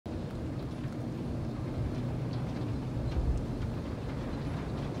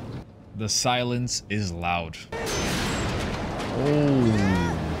The silence is loud.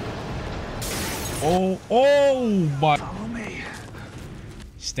 Oh. Oh my. Follow me.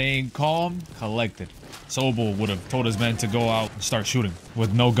 Staying calm, collected. Sobel would have told his men to go out and start shooting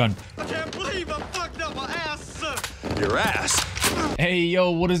with no gun. I can't believe I fucked up my ass, sir. Your ass. Hey,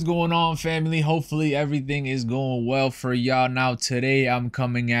 yo, what is going on, family? Hopefully everything is going well for y'all. Now, today I'm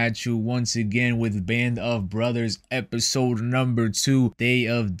coming at you once again with Band of Brothers episode number 2, Day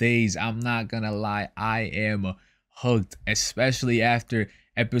of Days. I'm not gonna lie, I am hooked, especially after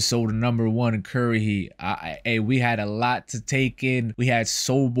episode number 1, Curry Heat. Hey, we had a lot to take in. We had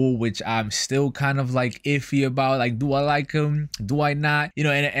Sobel, which I'm still kind of like iffy about. Like, do I like him? Do I not? You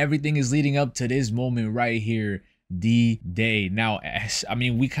know, and everything is leading up to this moment right here. D-Day. Now, I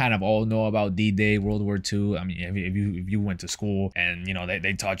mean, we kind of all know about D-Day, World War II. I mean, if you went to school and, you know,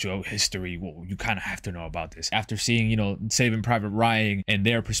 they taught you history, well, you kind of have to know about this. After seeing, you know, Saving Private Ryan and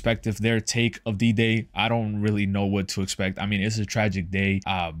their perspective, their take of D-Day, I don't really know what to expect. I mean, it's a tragic day,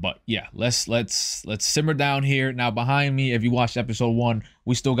 but yeah, let's simmer down here. Now, behind me, if you watched episode 1,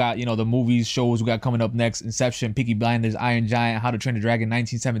 we still got, you know, the movies, shows we got coming up next. Inception, Peaky Blinders, Iron Giant, How to Train the Dragon,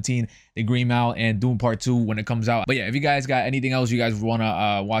 1917, The Green Mile, and Doom Part 2 when it comes out. But yeah, if you guys got anything else you guys want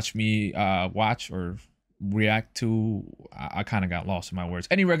to watch me watch or react to, I kind of got lost in my words.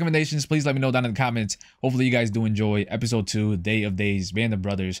 Any recommendations, please let me know down in the comments. Hopefully you guys do enjoy episode 2, Day of Days, Band of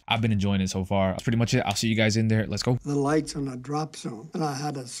Brothers. I've been enjoying it so far. That's pretty much it. I'll see you guys in there. Let's go. The lights on a drop zone, and I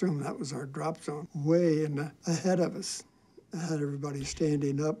had to assume that was our drop zone, way ahead of us. I had everybody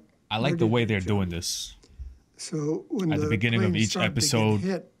standing up. I like the way they're doing this. So when at the beginning of each episode,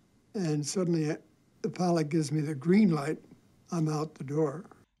 hit, and suddenly the pilot gives me the green light, I'm out the door.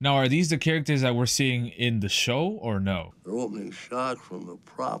 Now, are these the characters that we're seeing in the show or no? The opening shot from the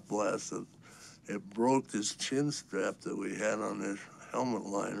prop blast, it broke this chin strap that we had on this helmet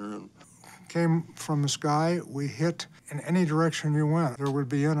liner. And came from the sky. We hit in any direction you went. There would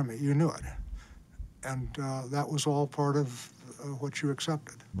be enemy. You knew it. And that was all part of what you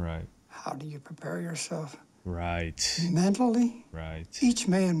accepted. Right. How do you prepare yourself? Right. Mentally? Right. Each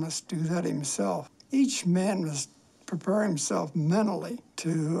man must do that himself. Each man must prepare himself mentally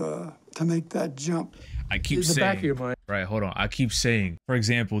to make that jump. I keep saying, back of your mind. Right, hold on. I keep saying, for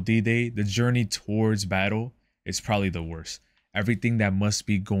example, D-Day, the journey towards battle is probably the worst. Everything that must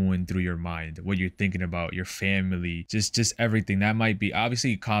be going through your mind, what you're thinking about, your family, just everything. That might be,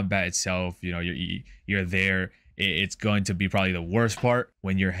 obviously, combat itself, you know, you're there. It's going to be probably the worst part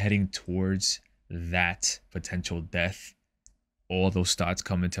when you're heading towards that potential death. All those thoughts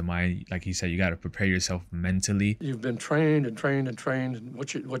come into mind. Like he said, you got to prepare yourself mentally. You've been trained and trained and trained, and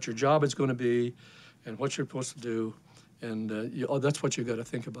what your job is going to be, and what you're supposed to do, and that's what you got to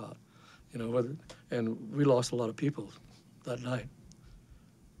think about, you know. And we lost a lot of people that night,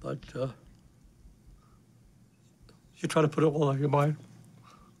 but you try to put it all on your mind.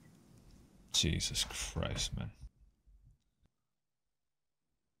 Jesus Christ, man.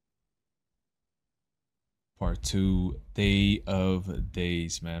 Part 2, Day of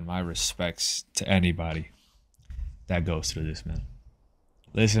Days, man. My respects to anybody that goes through this, man.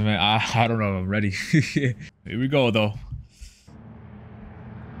 Listen, man, I don't know if I'm ready. Here we go, though.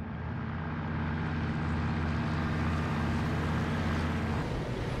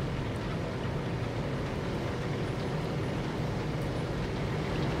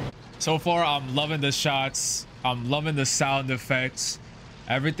 So far, I'm loving the shots. I'm loving the sound effects.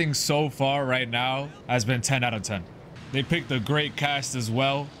 Everything so far right now has been 10 out of 10. They picked a great cast as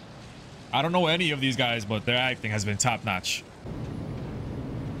well. I don't know any of these guys, but their acting has been top notch.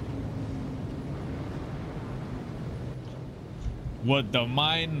 What the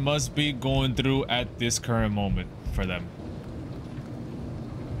mind must be going through at this current moment for them.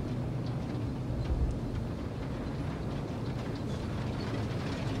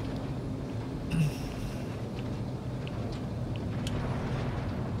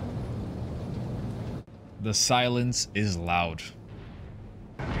 The silence is loud.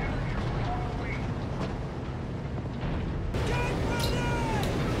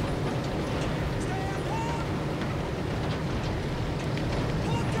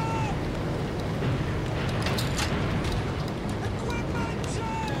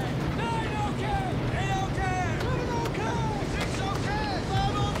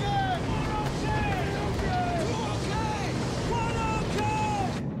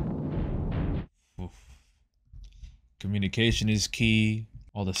 Communication is key.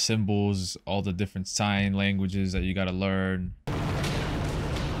 All the symbols, all the different sign languages that you gotta learn.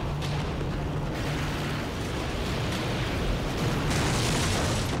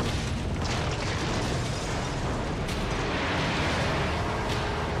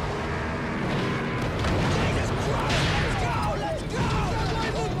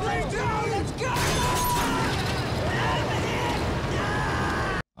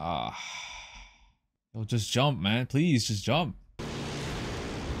 Yo, just jump, man. Please, just jump.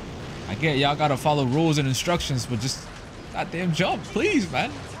 I get y'all gotta follow rules and instructions, but just goddamn jump, please,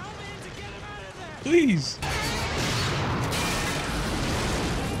 man. Please.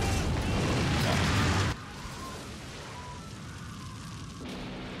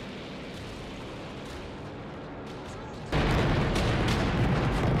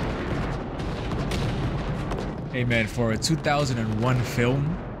 Hey man, for a 2001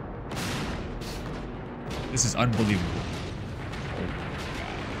 film, this is unbelievable.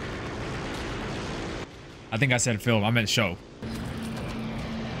 I think I said film, I meant show.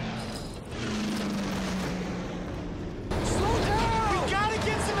 Slow down! We gotta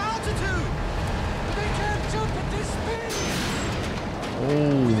get some altitude! They can't jump at this speed!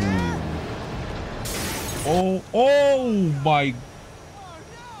 Oh my.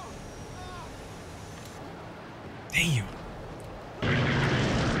 Damn.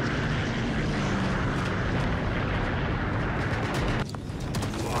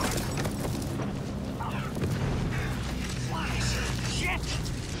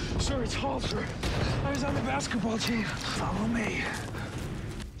 Sir, it's Halter. I was on the basketball team. Follow me.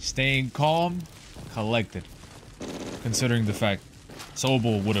 Staying calm, collected. Considering the fact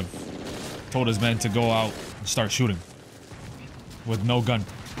Sobel would have told his men to go out and start shooting. With no gun.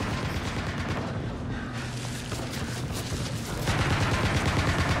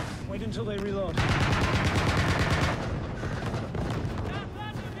 Wait until they reload.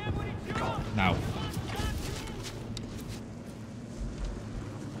 Now.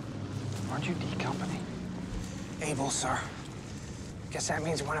 Aren't you D Company? Able, sir. Guess that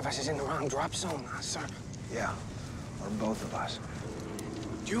means one of us is in the wrong drop zone, sir. Yeah, or both of us.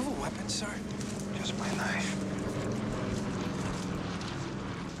 Do you have a weapon, sir? Just my knife.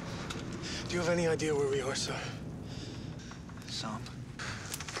 Do you have any idea where we are, sir? Some.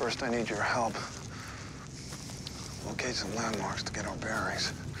 First, I need your help. Locate some landmarks to get our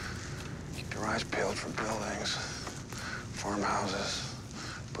bearings. Keep your eyes peeled for buildings, farmhouses,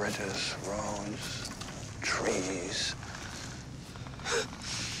 bridges, roads, trees.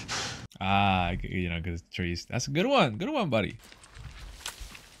 Ah, you know, because trees. That's a good one. Good one, buddy.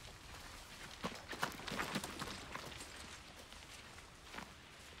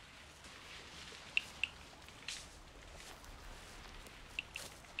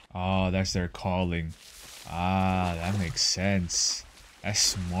 Oh, that's their calling. Ah, that makes sense. That's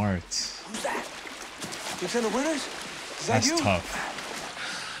smart. Who's that? Lieutenant Winters? Is that That's you?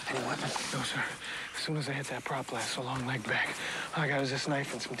 tough. Any weapon? No, sir. As soon as I hit that prop blast, a long leg back. All I got was this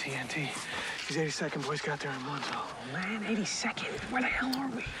knife and some TNT. These 82nd boys got there in one, so. Oh, man, 82nd. Where the hell are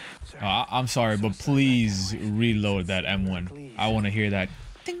we? I'm sorry, but please reload that M1. I want to hear that.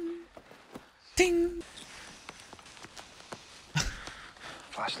 Ding. Ding.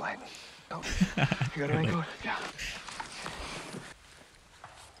 Flashlight. Oh, You got a raincoat? yeah.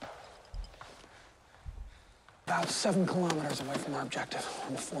 About 7 kilometers away from our objective.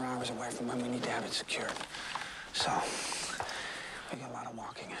 We're 4 hours away from when we need to have it secured. So, we got a lot of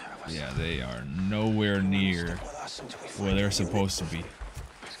walking ahead of us. Yeah, they are nowhere near Stick with us until we where find they're a supposed to be.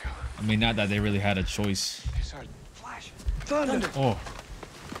 Let's go. I mean, not that they really had a choice. Hey, Sergeant. Flash. Thunder! Oh.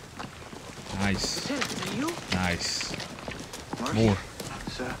 Nice. Lieutenant, is that you? Nice. Mark? More.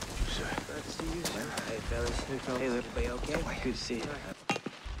 Sir. Sir. Glad to see you, sir. Hey, fellas. Hey, fellas. Hey, everybody okay? Good to see you.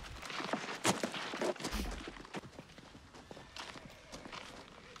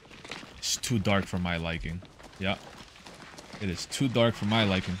 It's too dark for my liking. Yeah. It is too dark for my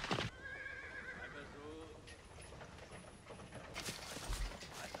liking.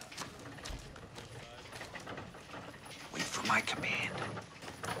 Wait for my command.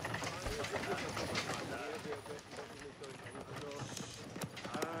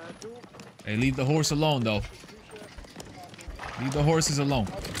 Hey, leave the horse alone, though. Leave the horses alone.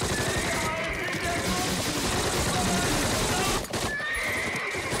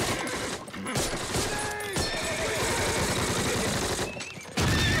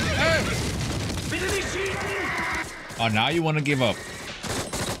 Oh, now you want to give up.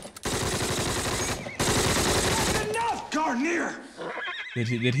 Enough, Garnier!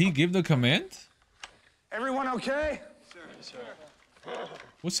 Did he give the command? Everyone okay?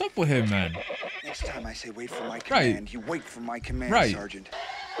 What's up with him, man? Next time I say wait for my Right. command, you wait for my command, Right. Sergeant.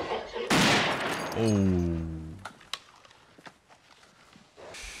 Oh.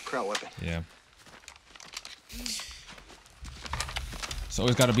 Kraut weapon. Yeah. It's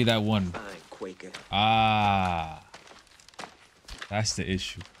always got to be that one. Fine, Quaker. Ah. That's the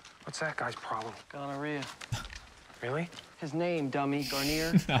issue. What's that guy's problem? Gonorrhea. Really? His name, dummy.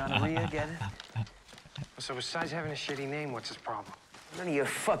 Garnier. Gonorrhea, get it? So besides having a shitty name, what's his problem? None of your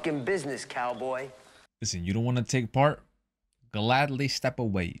fucking business, cowboy. Listen, you don't want to take part? Gladly step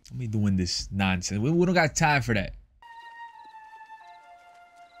away. Let me doing this nonsense. We don't got time for that.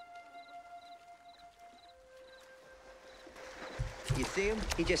 You see him?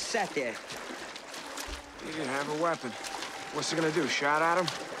 He just sat there. He didn't have a weapon. What's he gonna do, shout at him?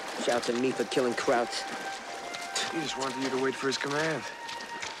 Shouts at me for killing Krauts. He just wanted you to wait for his command.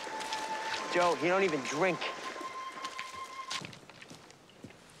 Joe, he don't even drink.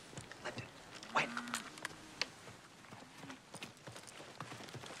 Wait.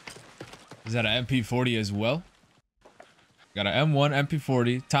 Is that an MP40 as well? Got an M1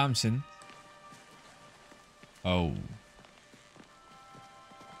 MP40 Thompson. Oh.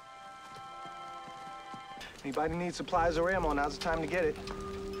 Anybody need supplies or ammo, now's the time to get it.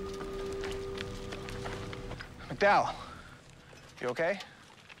 McDowell, you okay?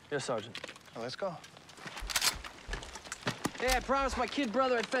 Yes, Sergeant. Well, let's go. Hey, I promised my kid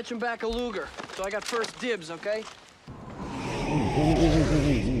brother I'd fetch him back a Luger, so I got first dibs, okay?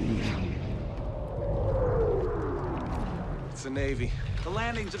 It's the Navy. The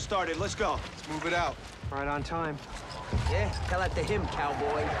landings have started. Let's go. Let's move it out. Right on time. Yeah, tell that to him,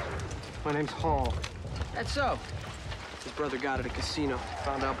 cowboy. My name's Hall. That's so. His brother got at a casino.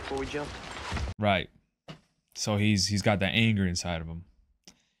 Found out before we jumped. Right. So he's got that anger inside of him.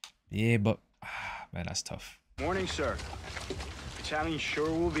 Yeah, but man, that's tough. Morning, sir. Battalion sure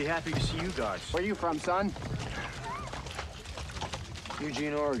will be happy to see you guys. Where you from, son?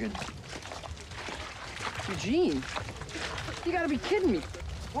 Eugene, Oregon. Eugene? You gotta be kidding me.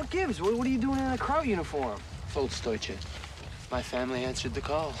 What gives? What are you doing in a Kraut uniform? Volksdeutsche. My family answered the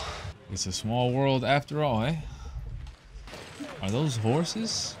call. It's a small world after all, eh? Are those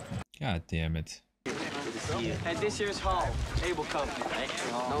horses? God damn it. And this here's Hall, Able Company.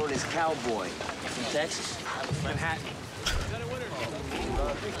 Known as Cowboy. From Texas. Manhattan.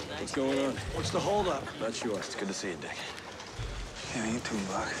 What's going on? What's the holdup? Not sure. It's good to see you, Dick. Yeah, you too,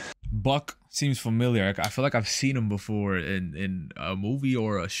 Buck. Buck seems familiar. I feel like I've seen him before in a movie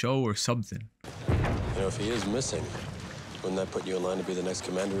or a show or something. You know, if he is missing, wouldn't that put you in line to be the next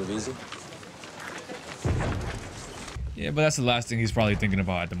commander of Easy? Yeah, but that's the last thing he's probably thinking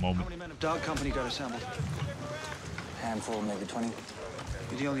about at the moment. How many men of Dog Company got assembled? Handful, maybe 20.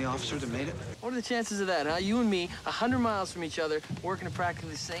 You the only officer that made it? What are the chances of that, huh? You and me, 100 miles from each other, working at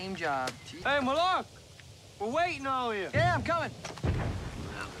practically the same job. Gee. Hey, Malak! We're waiting on you. Yeah, I'm coming.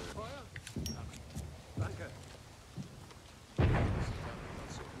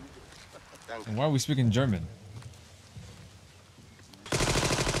 And why are we speaking German?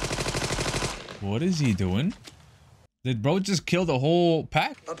 What is he doing? Did bro just kill the whole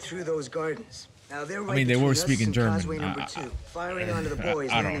pack? Up through those gardens. Now they're right I mean, they were between us speaking and German. Causeway number 2. Firing onto the boys.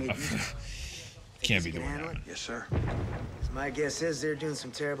 I landing don't at know. Eugene. Can't be Think you can doing handle that. it? Yes, sir. My guess is they're doing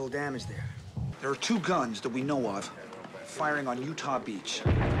some terrible damage there. There are 2 guns that we know of firing on Utah Beach.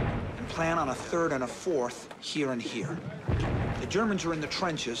 And plan on a 3rd and a 4th here and here. The Germans are in the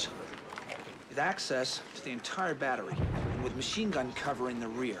trenches with access to the entire battery and with machine gun cover in the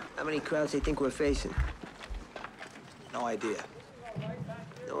rear. How many crowds they think we're facing? No idea.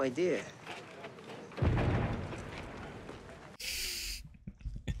 No idea.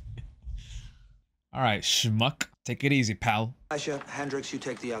 All right, schmuck. Take it easy, pal. Asha, Hendricks, you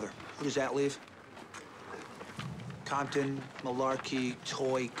take the other. Who does that leave? Compton, Malarkey,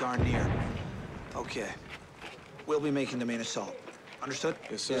 Toy, Garnier. Okay. We'll be making the main assault. Understood?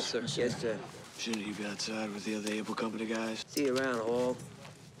 Yes, sir. Yes, sir. Yes, sir. Shouldn't you be outside with the other Able Company guys? See you around, Hall.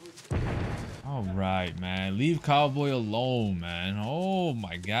 All right, man. Leave Cowboy alone, man. Oh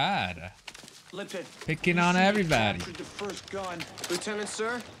my God. Lipton. Picking on everybody. Captured the first gun. Lieutenant,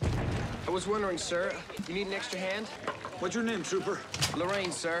 sir? I was wondering, sir, you need an extra hand? What's your name, trooper?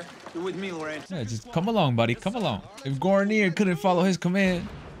 Lorraine, sir. You're with me, Lorraine. Yeah, just come along, buddy. Come along. If Garnier couldn't follow his command,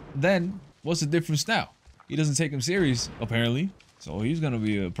 then what's the difference now? He doesn't take him serious, apparently. So he's gonna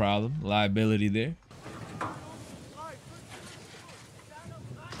be a problem, liability there.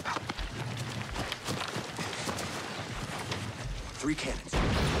 Three cannons.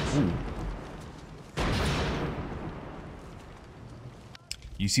 Ooh.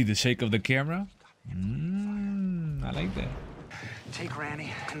 You see the shake of the camera? I like that. Take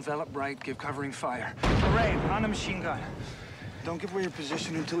Randy, envelop right, give covering fire. Lorraine, on the machine gun. Don't give away your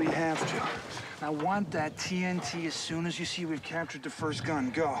position until you have to. Now, want that TNT as soon as you see we've captured the first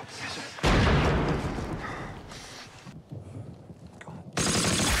gun. Go.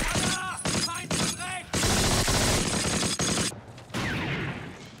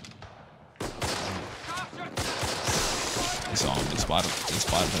 They saw him. They spotted him. They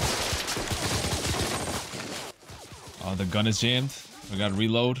spotted him. Oh, the gun is jammed. We gotta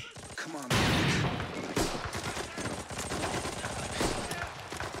reload. Come on.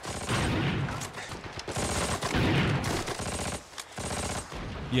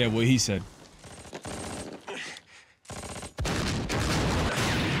 Yeah, what he said.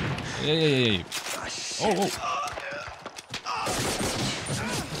 Yeah. Oh.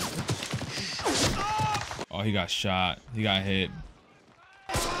 Oh, he got shot. He got hit.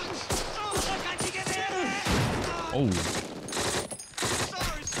 Oh.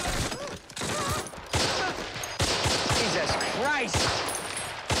 Jesus Christ!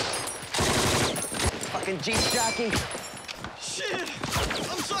 Fucking Jeep jockey. Shit!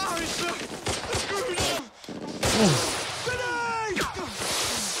 I'm sorry, sir. I screwed up. Grenade!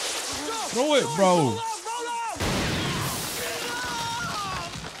 Throw it, bro.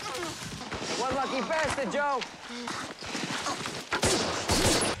 One lucky bastard, Joe.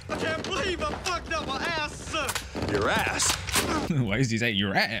 I can't believe I fucked up my ass, sir. Your ass? Why is he saying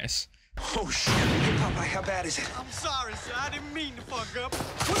your ass? Oh, shit. Hey, Popeye, how bad is it? I'm sorry, sir. I didn't mean to fuck up.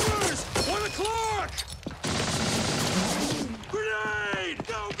 Where's 1 o'clock? Grenade!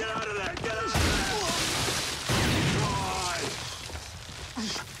 No, get out of there! Get out of there!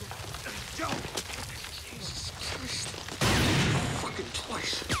 Joe! Jesus Christ. Fucking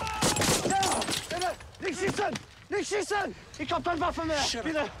twice. Nick Schießen! Nick Schießen! Ich komm dann Waffe mehr!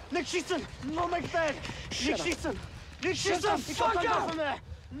 Wieder! Nick Schießen! No McBad! Nick Schießen! Nick Schießen! Ich komm dann Waffe mehr!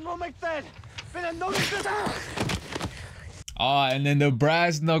 No McBad! Wieder no McBad! Oh, and then the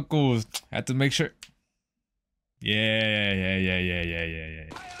brass knuckles. Had to make sure. Yeah.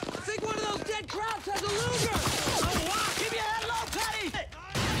 Think one of those dead crowds has a Luger! Oh, wow! Keep your head low, Patty!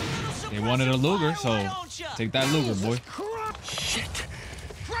 They wanted a Luger, so take that Luger, boy. Shit!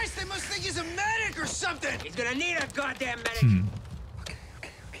 Christ, they must think he's a medic or something! He's gonna need a goddamn medic! Okay.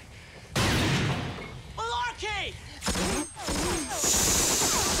 Malarkey!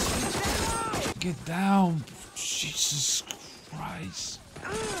 Get down. Jesus Christ.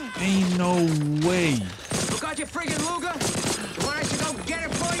 Ain't no way. You got your friggin' Luger? You want us to go get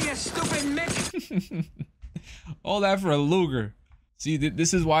it for you, stupid Mick? All that for a Luger. See,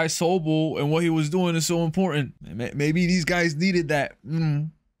 this is why Sobel and what he was doing is so important. Maybe these guys needed that.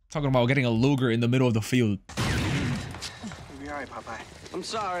 Talking about getting a Luger in the middle of the field. You'll be all right, Popeye. I'm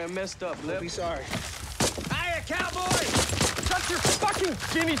sorry, I messed up, Lip. Don't be sorry. Hiya, cowboy! Shut your fucking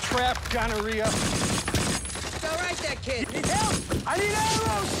guinea trap, gonorrhea! It's all right, that kid. Need help? I need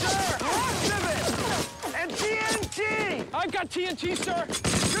arrows, sir! Lots of it! And TNT! I've got TNT, sir!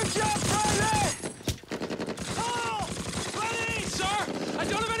 Good job, Friday! Oh! Ready, sir! I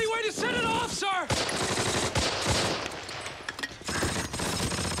don't have any way to set it off, sir!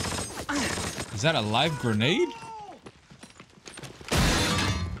 Is that a live grenade?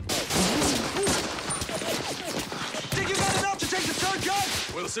 Think you got enough to take the third gun?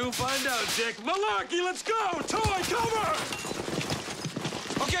 We'll soon find out, Dick. Malarkey, let's go! Toy, cover!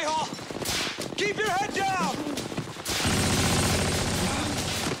 Okay, Hall. Keep your head down!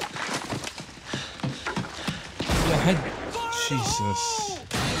 Your head. Jesus.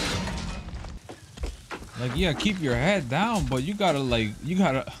 Like, yeah, keep your head down, but you gotta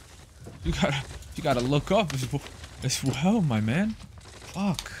look up as well, my man.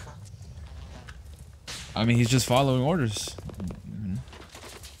 Fuck. I mean, he's just following orders.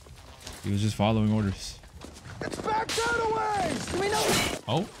 He was just following orders. It's back that way! We know.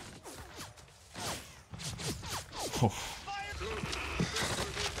 Oh. Oh.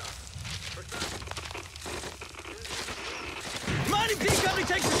 Mighty P Company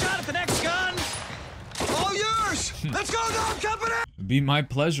takes a shot at the next gun. All yours! Let's go, Dog Company! Be my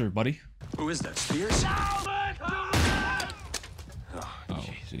pleasure, buddy. Who is that, Spears? Oh,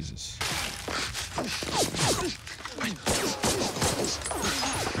 Jesus.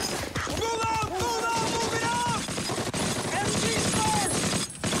 Move out! Move it out! MG's first!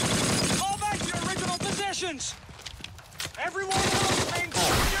 Fall back to your original positions! Everyone else maintain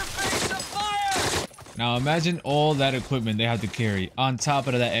your base of fire! Now imagine all that equipment they had to carry on top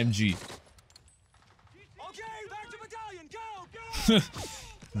of that MG. Okay, back to battalion,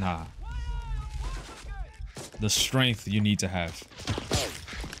 go! Nah. The strength you need to have.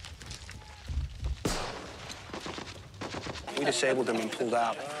 We disabled them and pulled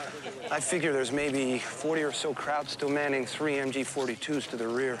out. I figure there's maybe 40 or so crowds still manning 3 MG-42s to the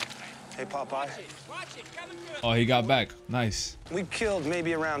rear. Hey, Popeye? Oh, he got back. Nice. We killed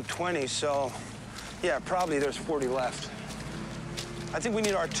maybe around 20, so yeah, probably there's 40 left. I think we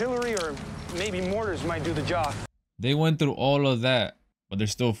need artillery or maybe mortars might do the job. They went through all of that, but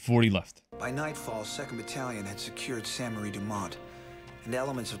there's still 40 left. By nightfall, 2nd Battalion had secured Sainte-Marie-du-Mont, and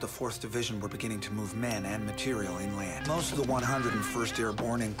elements of the 4th Division were beginning to move men and material inland. Most of the 101st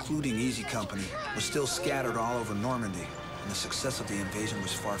Airborne, including Easy Company, was still scattered all over Normandy, and the success of the invasion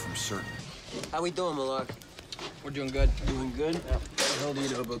was far from certain. How we doing, Malarkey? We're doing good. Doing good? Yeah. the hell do you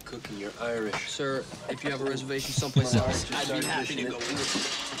know about cooking? You're Irish. Sir, if you have a reservation someplace else, I'd be happy to go.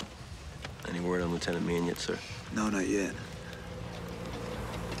 Any word on Lieutenant Meehan yet, sir? No, not yet.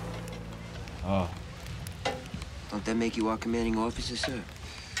 Oh. Don't that make you our commanding officer, sir?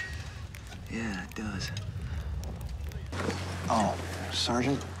 Yeah, it does. Oh,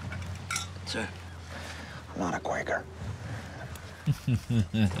 Sergeant? Sir. I'm not a Quaker.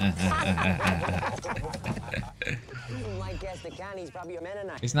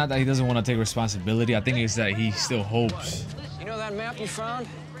 It's not that he doesn't want to take responsibility. I think it's that he still hopes. You know that map you found?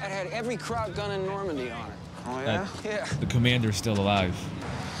 That had every Kraut gun in Normandy on it. Oh, yeah? Yeah. The commander's still alive.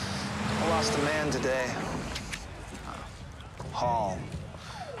 I lost a man today. Hall.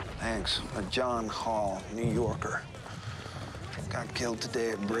 Thanks. John Hall, New Yorker. Got killed today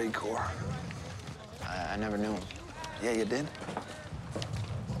at Bray Corps. I never knew him. Yeah, you did?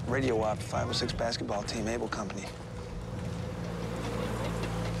 Radio op 506 basketball team, Able Company.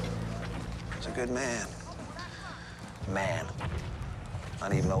 He's a good man. Man.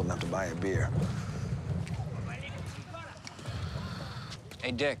 Not even old enough to buy a beer.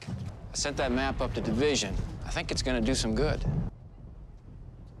 Hey, Dick, I sent that map up to Division. I think it's gonna do some good.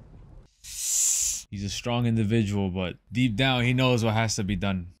 He's a strong individual, but deep down, he knows what has to be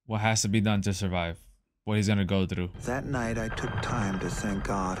done. What has to be done to survive. What he's gonna go through. That night, I took time to thank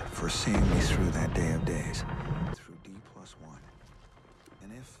God for seeing me through that day of days. Through D+1.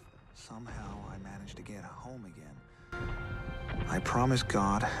 And if somehow I managed to get home again, I promised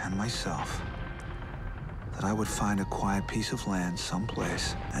God and myself that I would find a quiet piece of land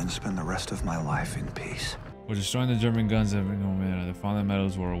someplace and spend the rest of my life in peace. For destroying the German guns every no manner, the fallen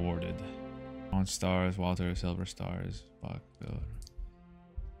medals were awarded. Bronze stars, Walter, silver stars, Bach, Bill.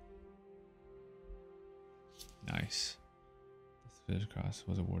 Nice. The Fish Cross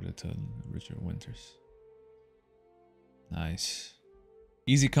was awarded to Richard Winters. Nice.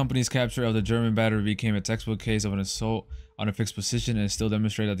 Easy Company's capture of the German battery became a textbook case of an assault on a fixed position and is still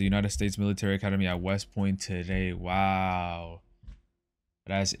demonstrated at the United States Military Academy at West Point today. Wow.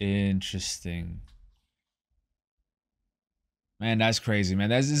 That's interesting. Man, that's crazy, man.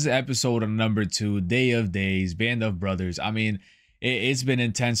 This is episode number 2, Day of Days, Band of Brothers. I mean, it's been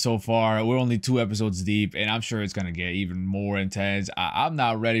intense so far. We're only 2 episodes deep, and I'm sure it's gonna get even more intense. I'm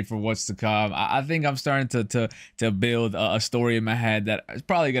not ready for what's to come. I think I'm starting to build a story in my head that is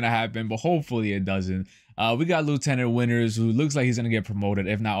probably gonna happen, but hopefully it doesn't. We got Lieutenant Winters, who looks like he's gonna get promoted,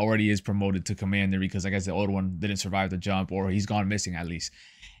 if not already is promoted to commander, because I guess the old one didn't survive the jump, or he's gone missing at least.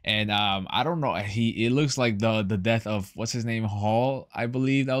 And I don't know, it looks like the death of, what's his name, Hall, I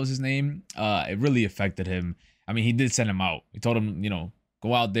believe that was his name. It really affected him. I mean, he did send him out. He told him, you know,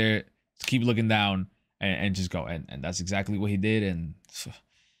 go out there, keep looking down, and just go. And that's exactly what he did. And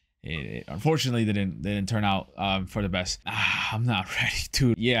it unfortunately didn't turn out for the best. I'm not ready,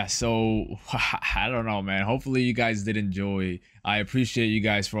 dude. Yeah, so I don't know, man. Hopefully you guys did enjoy. I appreciate you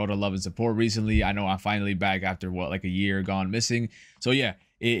guys for all the love and support recently. I know I'm finally back after what, like a year gone missing. So yeah,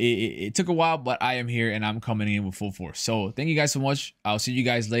 it took a while, but I am here and I'm coming in with full force. So thank you guys so much. I'll see you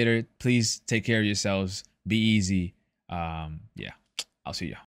guys later. Please take care of yourselves. Be easy. Yeah, I'll see ya.